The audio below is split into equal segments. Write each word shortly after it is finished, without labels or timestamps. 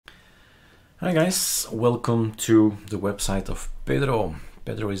Hi guys, welcome to the website of Pedro.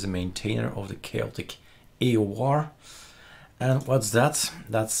 Pedro is the maintainer of the chaotic AOR. And what's that?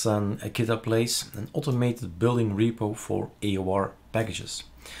 That's a GitHub place, an automated building repo for AOR packages.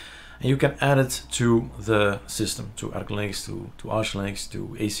 And you can add it to the system, to ArcoLinux, to ArcoLinux,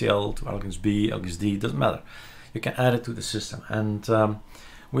 to ACL, to ArcoLinux B, ArcoLinux D, doesn't matter. You can add it to the system. And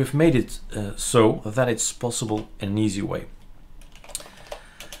we've made it so that it's possible in an easy way.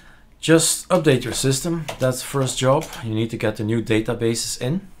 Just update your system. That's the first job. You need to get the new databases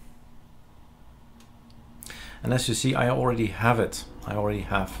in. And as you see, I already have it. I already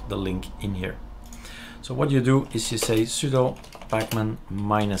have the link in here. So what you do is you say sudo pacman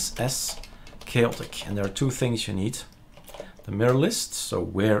 -s chaotic. And there are two things you need. The mirror list, so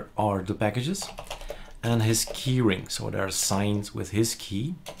where are the packages? And his keyring, so they're assigned with his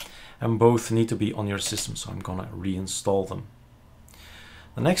key. And both need to be on your system, so I'm gonna reinstall them.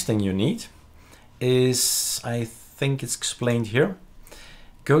 The next thing you need is, I think it's explained here,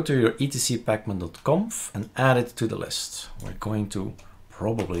 go to your etcpacman.conf and add it to the list. We're going to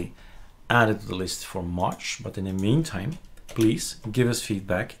probably add it to the list for March, but in the meantime, please give us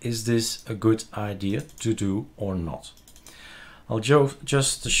feedback. Is this a good idea to do or not? I'll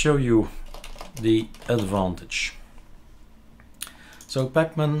just show you the advantage. So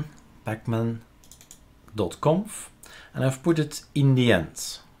pacman.conf. And I've put it in the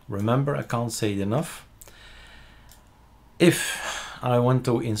end. Remember, I can't say it enough. If I want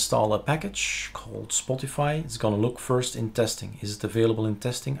to install a package called Spotify, it's going to look first in testing. Is it available in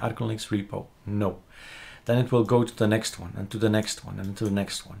testing? ArcoLinux repo? No. Then it will go to the next one and to the next one and to the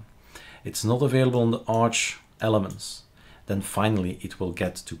next one. It's not available on the Arch elements. Then finally it will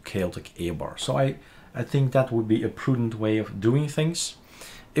get to chaotic AOR. So I think that would be a prudent way of doing things.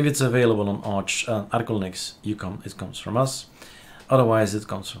 If it's available on ArcoLinux, it comes from us. Otherwise, it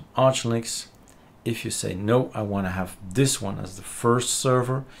comes from ArcoLinux. If you say, no, I want to have this one as the first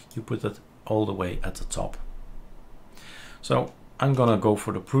server, you put it all the way at the top. So I'm going to go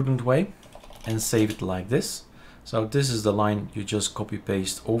for the prudent way and save it like this. So this is the line you just copy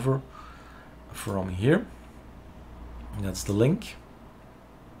paste over from here. That's the link.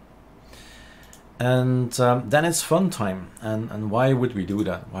 And then it's fun time. And why would we do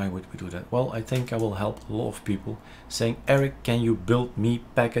that? Why would we do that? Well, I think I will help a lot of people saying, Eric, can you build me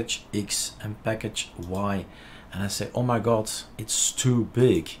package X and package Y? And I say, oh my God, it's too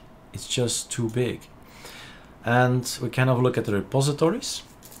big. It's just too big. And we can have a look at the repositories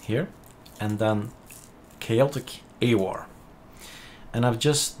here and then chaotic AOR. And I've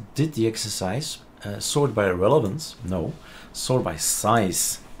just did the exercise, sort by relevance. No, sort by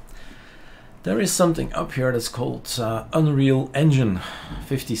size. There is something up here that's called Unreal Engine,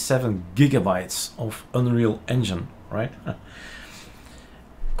 57 gigabytes of Unreal Engine, right?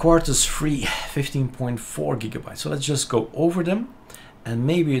 Quartus free, 15.4 gigabytes. So let's just go over them and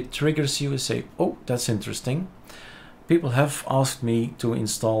maybe it triggers you and say, oh, that's interesting. People have asked me to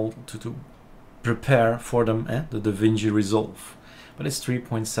install, to prepare for them the DaVinci Resolve, but it's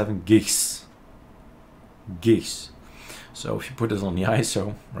 3.7 gigs. So if you put it on the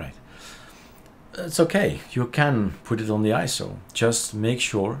ISO, right? It's okay, you can put it on the ISO. Just make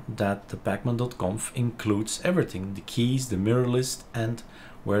sure that the pacman.conf includes everything, the keys, the mirror list, and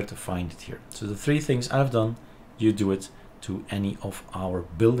where to find it here. So the three things I've done, you do it to any of our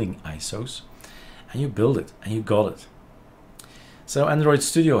building ISOs, and you build it, and you got it. So Android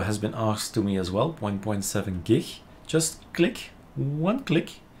Studio has been asked to me as well, 1.7 gig. Just click, one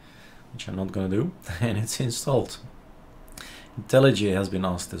click, which I'm not gonna do, and it's installed. IntelliJ has been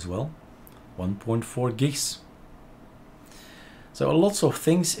asked as well. 1.4 gigs. So lots of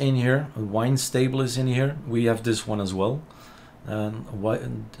things in here. Wine Stable is in here. We have this one as well.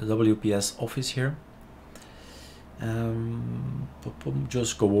 WPS Office here.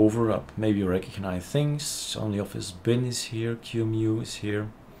 Just go over, maybe you recognize things. OnlyOffice Bin is here. QEMU is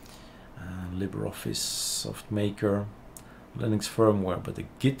here. LibreOffice SoftMaker. Linux firmware, but the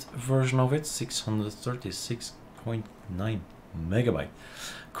Git version of it, 636.9 megabyte.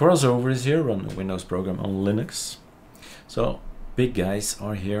 Crossover is here, run a Windows program on Linux. So big guys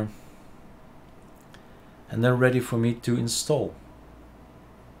are here and they're ready for me to install.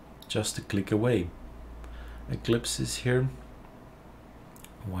 Just a click away. Eclipse is here.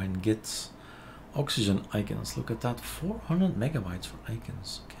 Wine Git. Oxygen icons, look at that, 400 megabytes for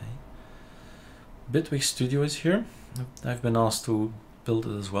icons. Okay. Bitwig Studio is here. I've been asked to build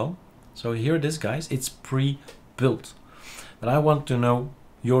it as well. So here it is, guys, it's pre-built. But I want to know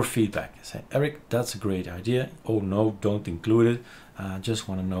your feedback. Say, Eric, that's a great idea. Oh no, don't include it. Just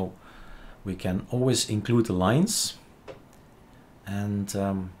want to know. We can always include the lines. And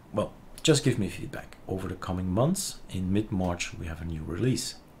well, Just give me feedback. Over the coming months, in mid-March, we have a new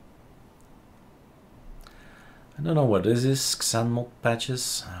release. I don't know what this is, XAML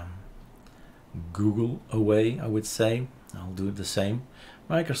patches. Google away, I would say. I'll do the same.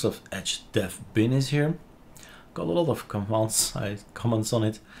 Microsoft Edge Dev Bin is here. Got a lot of comments on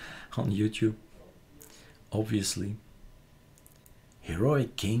it on YouTube, obviously.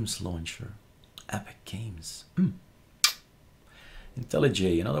 Heroic Games Launcher, Epic Games.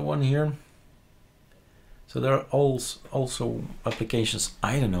 IntelliJ, another one here. So there are also applications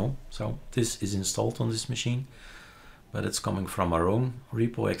I don't know. So this is installed on this machine, but it's coming from our own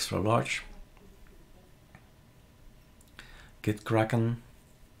repo, extra large. Git Kraken.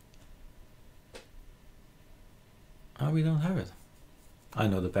 Oh, we don't have it. I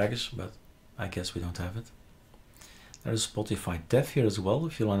know the package, but I guess we don't have it. There's Spotify Dev here as well,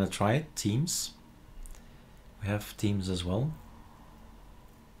 if you want to try it. Teams. We have Teams as well.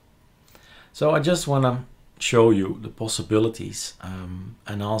 So I just want to show you the possibilities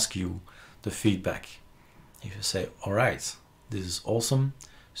and ask you the feedback. If you say, all right, this is awesome.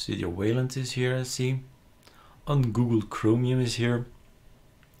 Studio Wayland is here, I see. Ungoogled Chromium is here.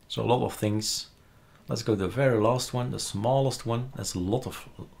 So a lot of things. Let's go to the very last one, the smallest one. That's a lot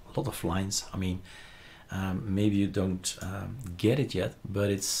of lines. I mean, maybe you don't get it yet, but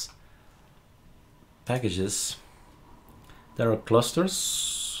it's packages. There are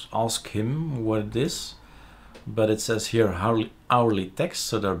clusters. Ask him what it is. But it says here hourly text,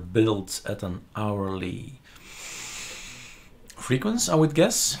 so they're built at an hourly frequency, I would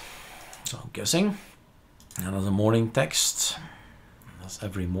guess. So I'm guessing. Another morning text. That's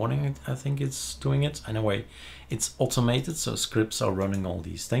every morning, I think it's doing it. Anyway, it's automated, so scripts are running all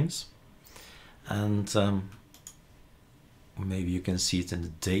these things. And maybe you can see it in the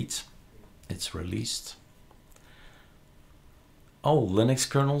date it's released. Oh, Linux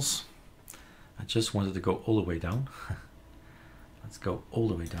kernels. I just wanted to go all the way down. Let's go all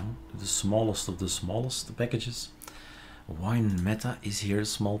the way down to the smallest of the smallest packages. Wine Meta is here, a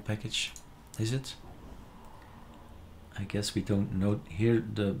small package. Is it? I guess we don't know. Here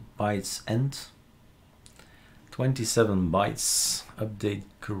the bytes end. 27 bytes. Update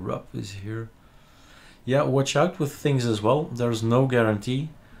corrupt is here. Yeah, watch out with things as well. There's no guarantee.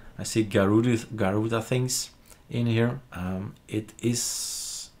 I see Garuda things in here. It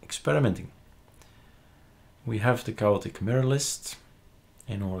is experimenting. We have the chaotic mirror list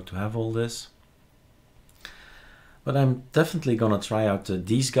in order to have all this. But I'm definitely gonna try out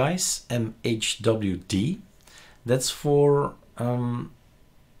these guys, MHWD. That's for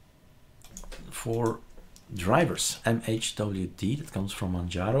drivers, MHWD, that comes from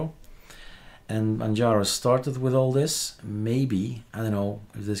Manjaro. And Manjaro started with all this. Maybe, I don't know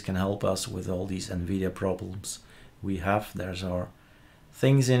if this can help us with all these NVIDIA problems we have. There's our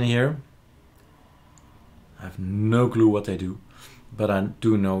things in here. I have no clue what they do, but I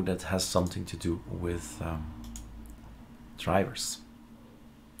do know that has something to do with drivers.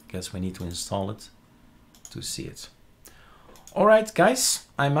 Guess we need to install it to see it. All right, guys,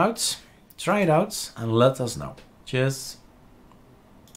 I'm out. Try it out and let us know. Cheers.